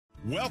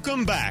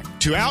Welcome back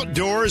to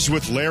Outdoors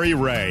with Larry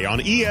Ray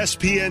on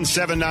ESPN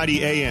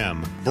 790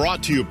 AM,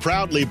 brought to you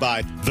proudly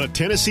by the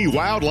Tennessee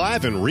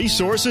Wildlife and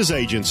Resources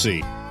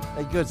Agency.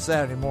 Hey, good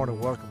Saturday morning.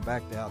 Welcome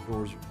back to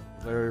Outdoors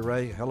with Larry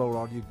Ray. Hello to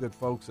all you good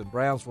folks in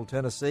Brownsville,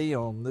 Tennessee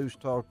on News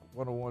Talk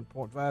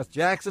 101.5,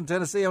 Jackson,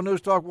 Tennessee on News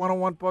Talk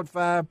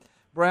 101.5,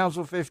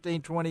 Brownsville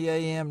 1520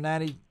 AM,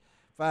 95.3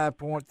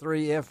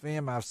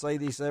 FM. I say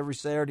this every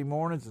Saturday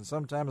mornings, and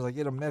sometimes I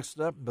get them mixed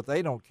up, but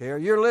they don't care.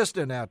 You're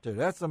listening out there.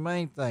 That's the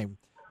main thing.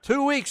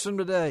 2 weeks from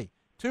today,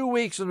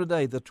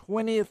 the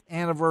 20th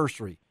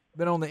anniversary.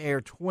 Been on the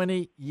air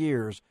 20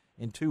 years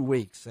in 2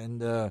 weeks.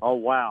 And oh,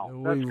 wow.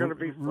 That's going to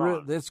be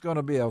fun. It's going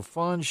to be a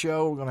fun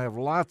show. We're going to have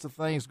lots of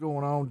things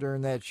going on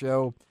during that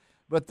show.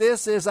 But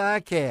this is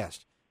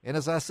iCast. And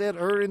as I said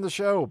earlier in the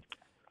show,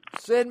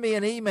 send me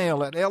an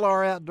email at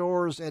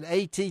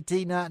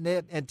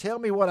lroutdoors@att.net and tell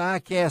me what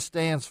iCast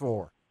stands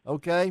for,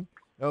 okay?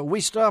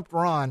 We stumped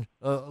Ron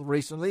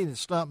recently, and it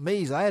stumped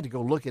me. So I had to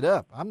go look it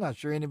up. I'm not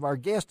sure any of our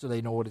guests today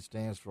know what it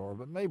stands for,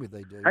 but maybe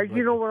they do. Hey,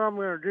 you know what I'm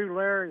going to do,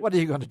 Larry? What are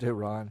you going to do,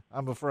 Ron?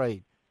 I'm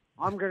afraid.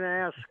 I'm going to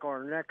ask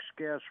our next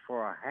guest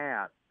for a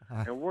hat,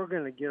 and we're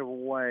going to give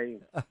away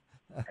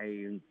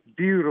a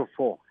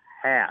beautiful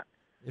hat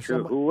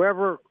to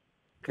whoever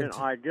can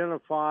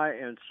identify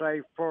and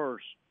say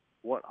first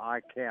what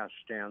iCast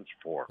stands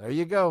for. There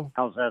you go.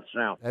 How's that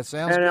sound? That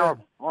sounds good. And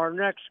our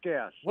next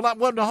guest. Well,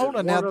 hold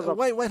on now.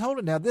 Wait, hold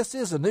it now. This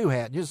is a new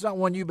hat. It's not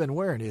one you've been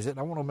wearing, is it?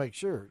 I want to make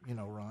sure,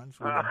 Ron.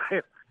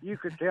 You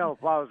could tell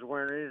if I was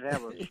wearing it, it'd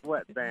have a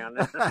sweatband.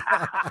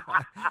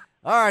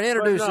 All right,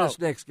 introduce this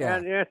next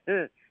guy.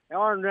 And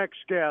our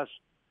next guest,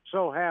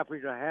 so happy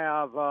to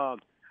have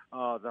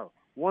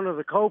one of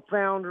the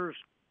co-founders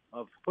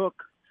of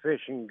Hook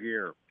Fishing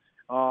Gear.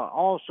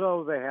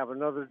 Also, they have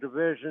another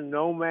division,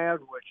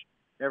 Nomad, which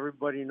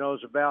everybody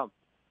knows about,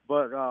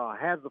 but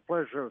had the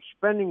pleasure of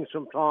spending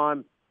some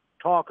time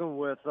talking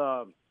with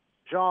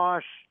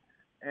Josh,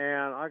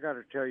 and I got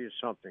to tell you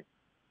something.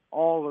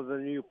 All of the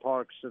new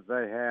parks that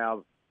they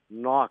have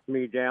knocked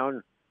me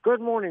down. Good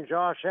morning,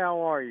 Josh.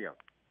 How are you?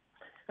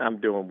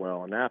 I'm doing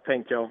well, and I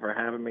thank y'all for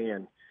having me,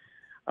 and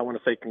I want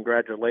to say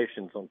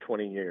congratulations on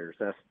 20 years.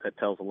 That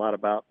tells a lot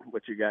about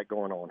what you got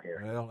going on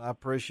here. Well, I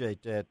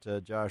appreciate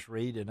that, Josh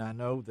Reed, and I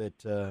know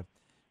that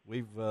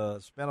we've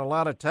spent a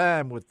lot of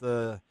time with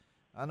I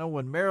know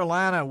when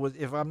Marilina was,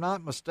 if I'm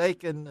not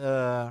mistaken,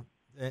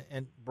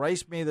 and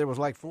brace me, there was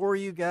like 4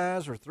 of you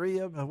guys or 3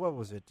 of them. What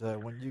was it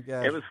when you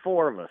guys? It was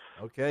 4 of us.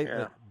 Okay.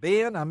 Yeah.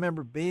 Ben, I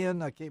remember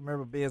Ben. I can't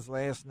remember Ben's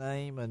last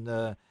name,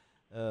 and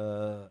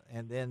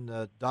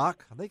then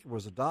Doc. I think it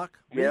was a Doc.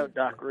 Yeah,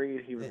 Doc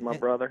Reed. He was my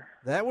brother.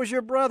 That was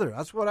your brother.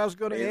 That's what I was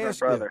going to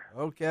ask my brother.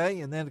 You.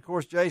 Okay, and then of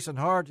course Jason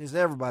Hart is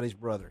everybody's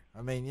brother.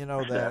 I mean, you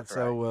know that. That's right.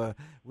 So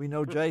we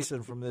know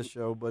Jason from this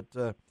show, but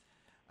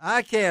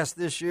iCast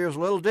this year is a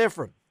little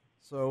different.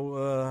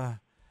 So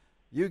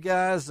you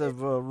guys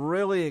have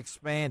really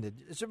expanded.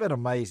 It's been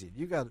amazing.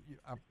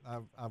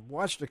 I've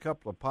watched a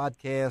couple of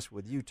podcasts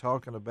with you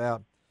talking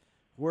about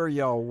where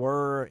y'all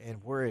were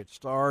and where it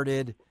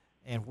started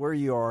and where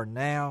you are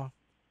now,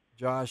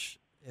 Josh.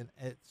 And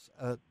it's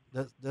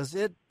does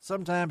it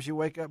sometimes you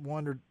wake up and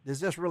wonder, is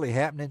this really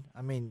happening?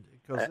 I mean,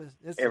 because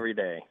it's every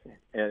day.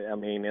 I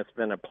mean, it's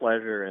been a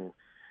pleasure, and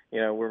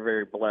we're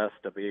very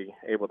blessed to be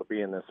able to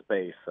be in this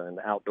space, an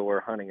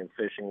outdoor hunting and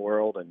fishing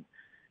world, and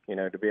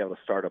to be able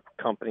to start a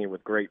company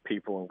with great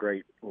people and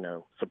great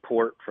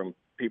support from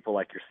people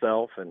like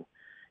yourself, and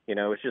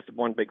it's just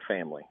one big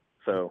family.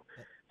 So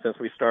since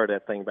we started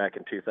that thing back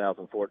in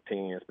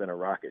 2014, it's been a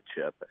rocket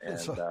ship, and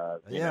it's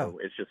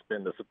just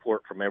been the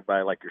support from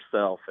everybody like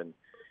yourself and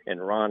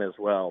Ron as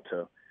well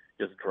to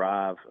just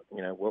drive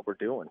what we're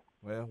doing.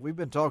 Well, we've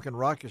been talking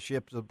rocket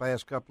ships the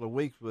past couple of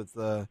weeks with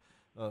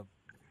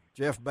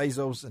Jeff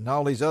Bezos and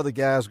all these other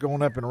guys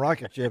going up in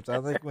rocket ships.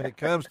 I think when it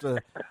comes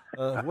to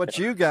what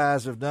you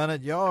guys have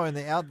done, y'all are in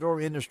the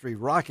outdoor industry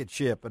rocket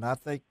ship, and I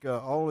think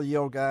all of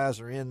y'all guys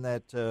are in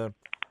that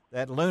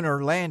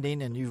lunar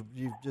landing, and you've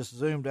just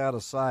zoomed out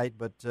of sight.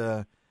 But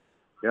yeah,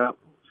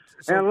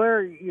 and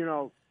Larry,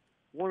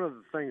 one of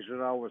the things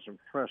that I was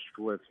impressed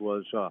with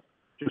was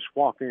just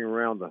walking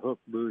around the Hook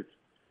booth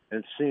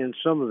and seeing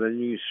some of the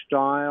new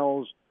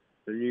styles,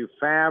 the new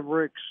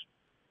fabrics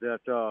that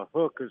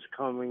Hook is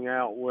coming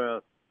out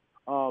with.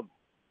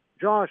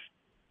 Josh,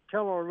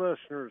 tell our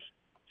listeners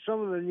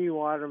some of the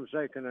new items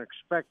they can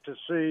expect to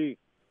see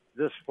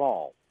this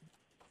fall.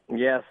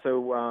 Yeah, so,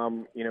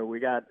 we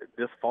got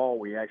this fall,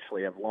 we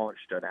actually have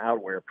launched an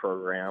outerwear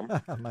program.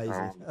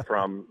 Amazing.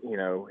 From,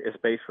 it's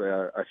basically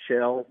a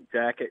shell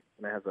jacket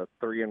and it has a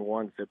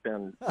 3-in-1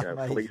 zip-in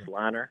fleece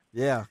liner.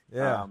 Yeah.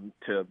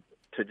 To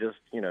just,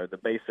 the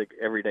basic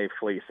everyday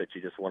fleece that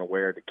you just want to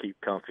wear to keep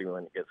comfy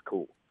when it gets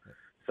cool.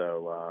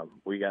 So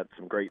we got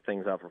some great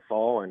things out for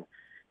fall. And,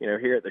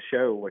 here at the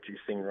show, what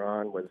you've seen,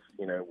 Ron, was,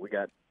 we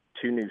got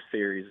 2 new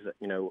series.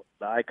 The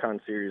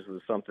Icon series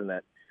was something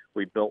that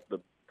we built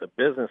the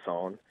business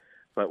on,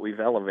 but we've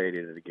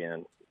elevated it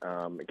again.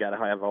 You got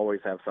to always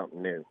have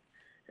something new.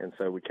 And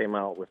so we came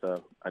out with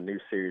a new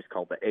series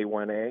called the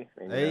A1A.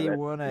 And,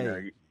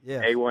 A1A,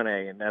 yeah.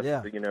 A1A, and that's,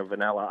 yeah.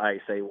 Vanilla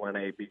Ice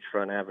A1A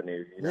Beachfront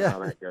Avenue. You know how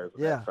that goes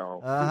with that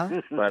song.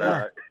 Uh-huh.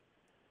 But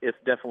it's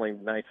definitely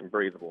nice and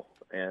breathable,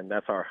 and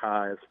that's our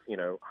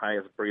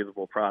highest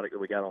breathable product that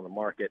we got on the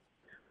market.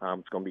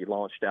 It's going to be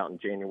launched out in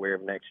January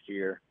of next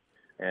year,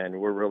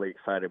 and we're really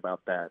excited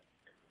about that.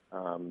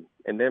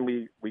 And then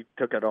we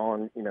took it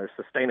on,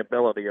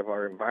 sustainability of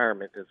our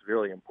environment is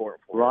really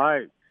important for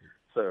us. Right.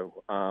 So,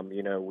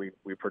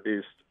 we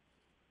produced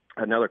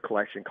another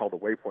collection called the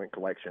Waypoint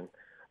Collection.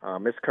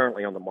 It's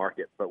currently on the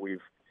market, but we've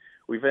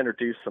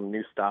introduced some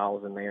new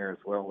styles in there, as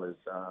well as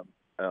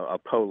a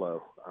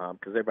polo,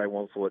 because everybody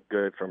wants to look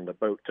good from the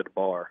boat to the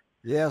bar.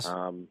 Yes.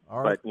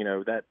 But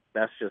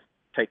that's just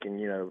taking,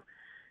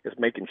 it's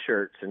making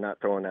shirts and not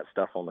throwing that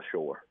stuff on the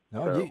shore.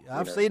 No, So,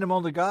 I've seen them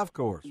on the golf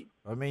course.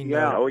 I mean,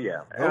 yeah. Oh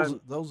yeah.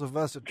 Those of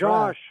us that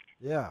Josh,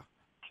 yeah.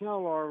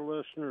 tell our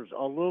listeners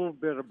a little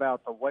bit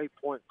about the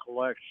Waypoint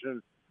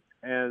Collection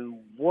and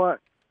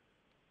what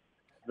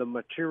the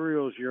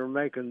materials you're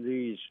making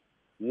these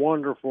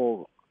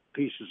wonderful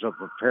pieces of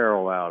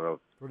apparel out of.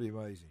 Pretty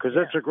amazing. Because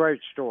it's a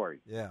great story.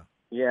 Yeah.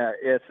 Yeah,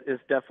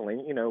 it's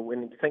definitely,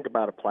 when you think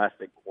about a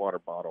plastic water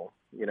bottle,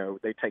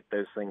 they take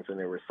those things and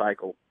they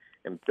recycle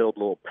and build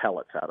little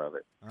pellets out of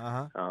it.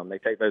 Uh-huh. They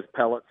take those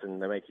pellets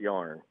and they make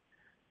yarn.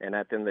 And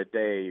at the end of the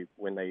day,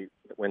 when they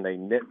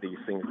knit these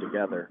things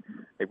together,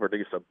 they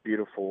produce a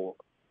beautiful,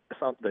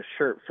 the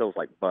shirt feels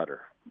like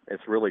butter.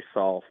 It's really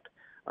soft.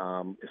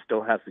 It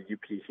still has the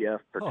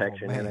UPF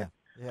protection in it.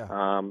 Yeah.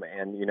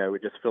 And,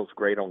 it just feels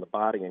great on the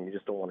body, and you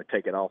just don't want to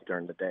take it off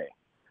during the day.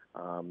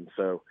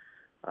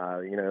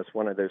 It's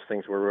one of those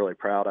things we're really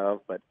proud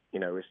of, but,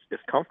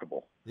 it's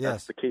comfortable. Yes.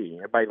 That's the key.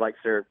 Everybody likes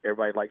their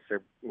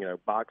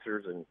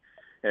boxers and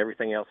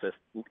everything else that's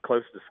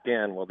close to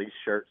skin. Well, these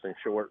shirts and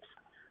shorts,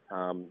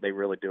 they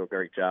really do a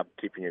great job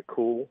keeping you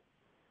cool,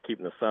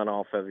 keeping the sun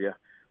off of you,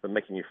 but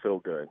making you feel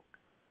good.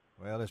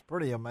 Well, it's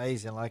pretty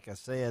amazing. Like I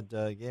said,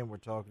 again, we're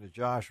talking to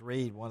Josh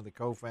Reed, one of the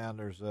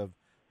co-founders of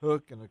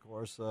Hook, and, of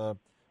course,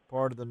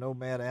 part of the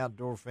Nomad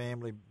Outdoor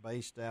family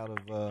based out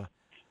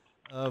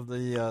of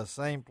the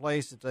same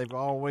place that they've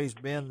always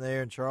been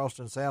there in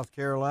Charleston, South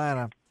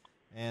Carolina.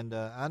 And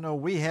I know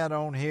we had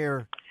on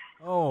here,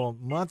 a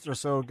month or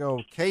so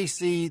ago,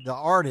 Casey, the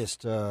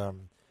artist,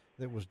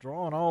 that was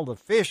drawing all the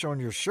fish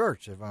on your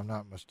shirts, if I'm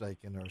not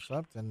mistaken, or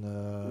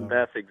something.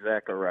 That's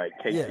exactly right.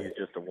 Casey is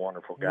just a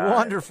wonderful guy.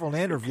 Wonderful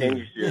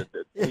interview.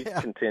 He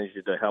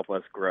continues to help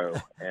us grow,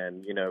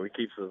 and he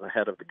keeps us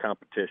ahead of the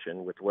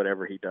competition with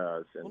whatever he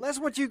does. And, well, that's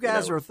what you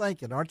guys are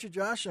thinking, aren't you,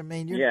 Josh? I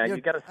mean, you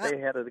got to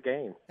stay ahead of the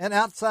game and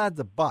outside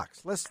the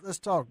box. Let's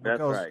talk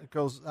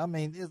because I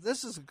mean,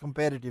 this is a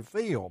competitive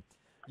field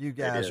you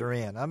guys are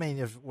in. I mean,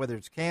 whether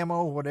it's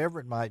camo, whatever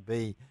it might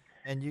be,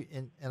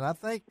 and I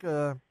think.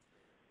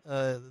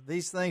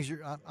 These things,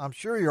 I'm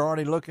sure you're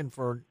already looking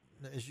for,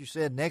 as you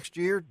said, next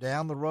year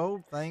down the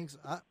road. Things,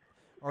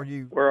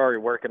 We're already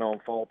working on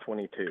fall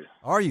 22.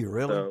 Are you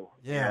really? So,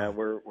 yeah,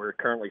 we're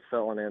currently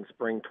selling in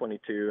spring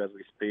 22 as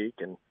we speak,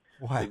 and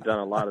wow. We've done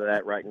a lot of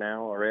that right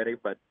now already.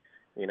 But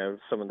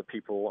some of the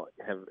people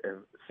have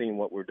seen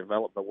what we've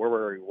developed, but we're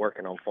already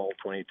working on fall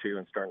 22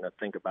 and starting to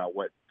think about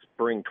what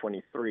spring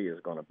 23 is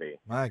going to be.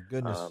 My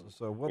goodness!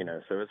 So what?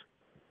 So it's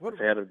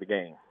ahead of the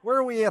game. Where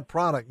are we at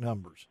product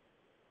numbers?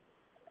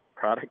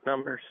 Product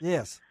numbers?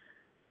 Yes.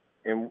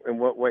 In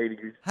what way do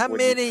you? How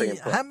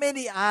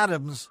many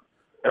items?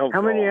 Oh,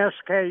 how many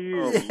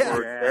SKUs? Oh,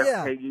 Lord,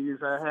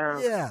 SKUs I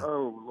have? Yeah.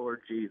 Oh,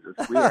 Lord Jesus.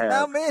 We have.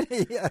 How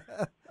many?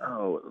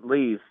 At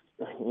least,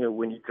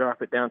 when you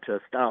drop it down to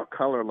a style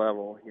color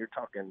level, you're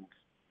talking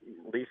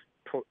at least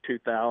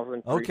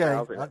 2,000,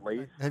 3,000 at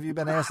least. Have you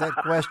been asked that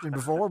question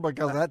before?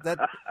 Because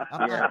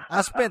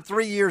I spent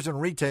 3 years in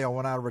retail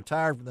when I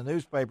retired from the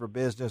newspaper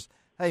business.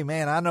 Hey,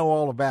 man, I know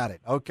all about it,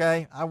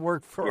 okay? I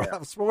work for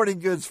a sporting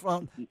goods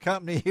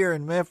company here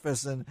in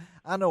Memphis, and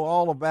I know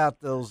all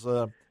about those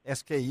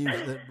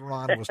SKUs that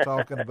Ron was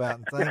talking about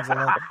and things. I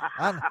know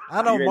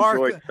I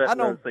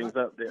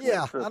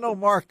know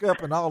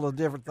markup and all the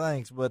different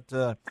things. But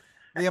the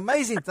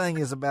amazing thing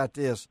is about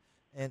this,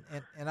 and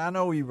I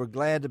know you were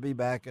glad to be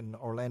back in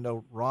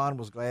Orlando. Ron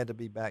was glad to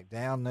be back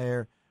down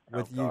there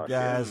with you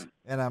guys,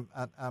 and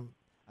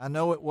I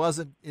know it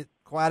wasn't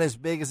quite as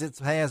big as it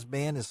has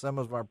been as some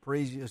of our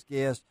previous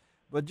guests,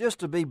 but just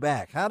to be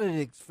back, how did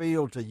it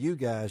feel to you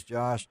guys,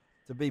 Josh,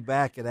 to be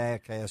back at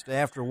ACAST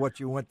after what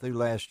you went through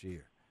last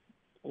year?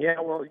 Yeah,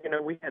 well,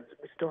 we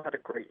still had a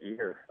great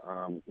year,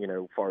 as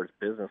far as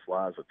business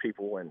wise with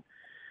people and,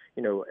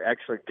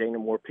 actually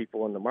gaining more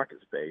people in the market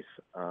space,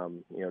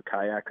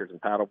 kayakers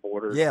and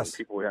paddleboarders, and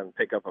people who haven't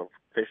picked up a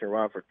fishing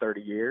rod for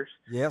 30 years.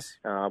 Yes.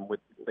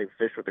 They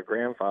fished with their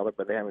grandfather,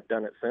 but they haven't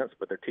done it since,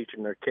 but they're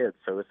teaching their kids.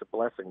 So it's a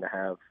blessing to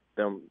have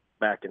them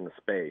back in the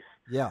space.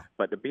 Yeah.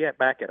 But to be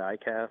back at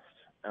ICAST,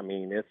 I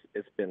mean, it's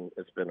been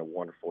a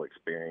wonderful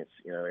experience.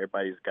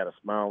 Everybody's got a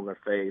smile on their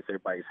face.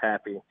 Everybody's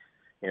happy.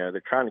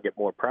 they're trying to get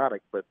more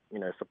product, but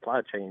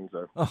supply chains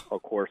are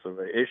of course of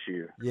an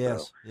issue.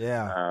 Yes, so,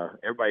 yeah.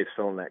 Everybody's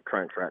feeling that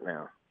crunch right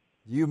now.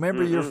 You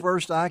remember your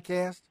first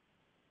ICAST?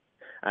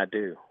 I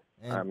do.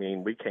 I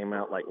mean, we came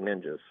out like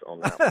ninjas on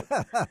that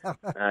one.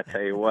 I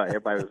tell you what,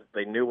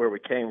 they knew where we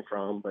came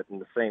from, but in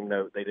the same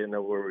note, they didn't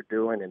know what we were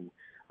doing, and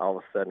all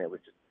of a sudden,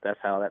 that's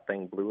how that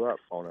thing blew up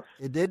on us.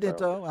 It didn't,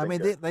 though? I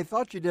mean, they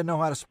thought you didn't know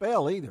how to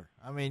spell either.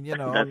 I mean,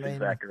 That's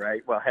exactly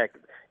right. Well, heck,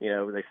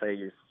 they say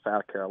you're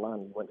South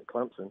Carolina, you went to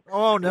Clemson.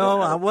 Oh,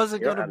 no, I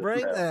wasn't going to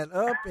bring that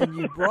up, and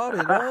you brought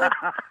it up.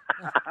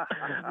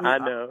 I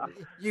know.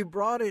 You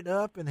brought it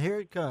up, and here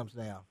it comes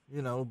now,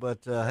 But,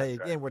 hey,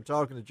 again, we're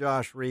talking to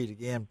Josh Reed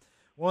again,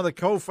 one of the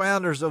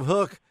co-founders of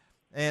Hook,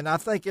 and I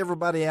think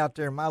everybody out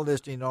there in my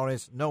listening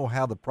audience know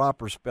how the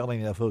proper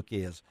spelling of Hook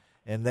is,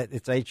 and that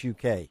it's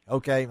H-U-K.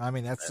 Okay, I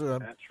mean that's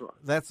right.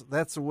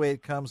 That's the way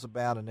it comes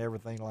about and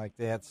everything like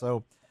that.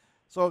 So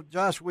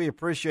Josh, we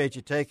appreciate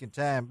you taking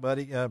time,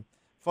 buddy.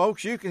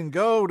 Folks, you can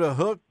go to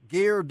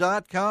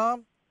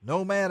hookgear.com,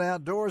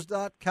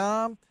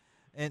 nomadoutdoors.com,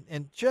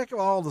 and check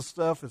all the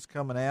stuff that's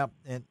coming out.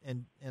 And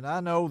I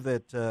know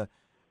that.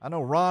 I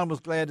know Ron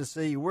was glad to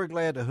see you. We're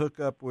glad to hook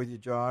up with you,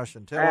 Josh,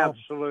 and tell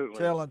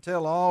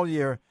all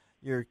your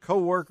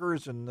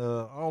coworkers and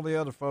all the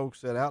other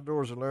folks that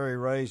Outdoors with Larry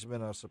Ray's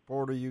been a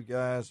supporter of you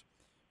guys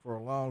for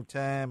a long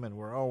time, and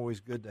we're always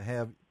good to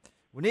have.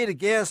 We need a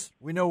guest.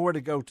 We know where to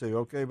go to.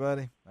 Okay,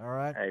 buddy? All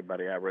right? Hey,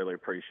 buddy, I really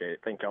appreciate it.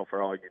 Thank y'all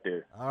for all you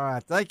do. All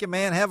right. Thank you,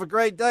 man. Have a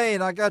great day.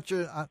 And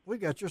we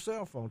got your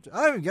cell phone, too.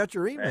 I even got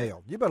your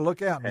email. You better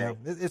look out now.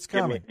 It's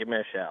coming. Give me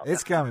a shout.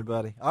 It's coming,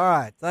 buddy. All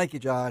right. Thank you,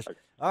 Josh. Okay.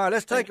 All right,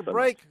 let's take a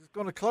break. It's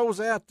going to close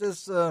out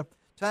this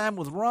time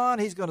with Ron.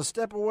 He's going to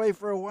step away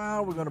for a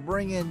while. We're going to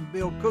bring in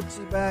Bill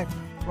Cooksey back.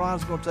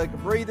 Ron's going to take a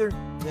breather.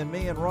 Then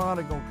me and Ron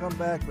are going to come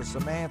back with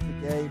Samantha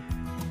Gabe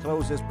and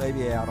close this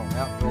baby out on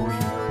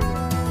Outdoors.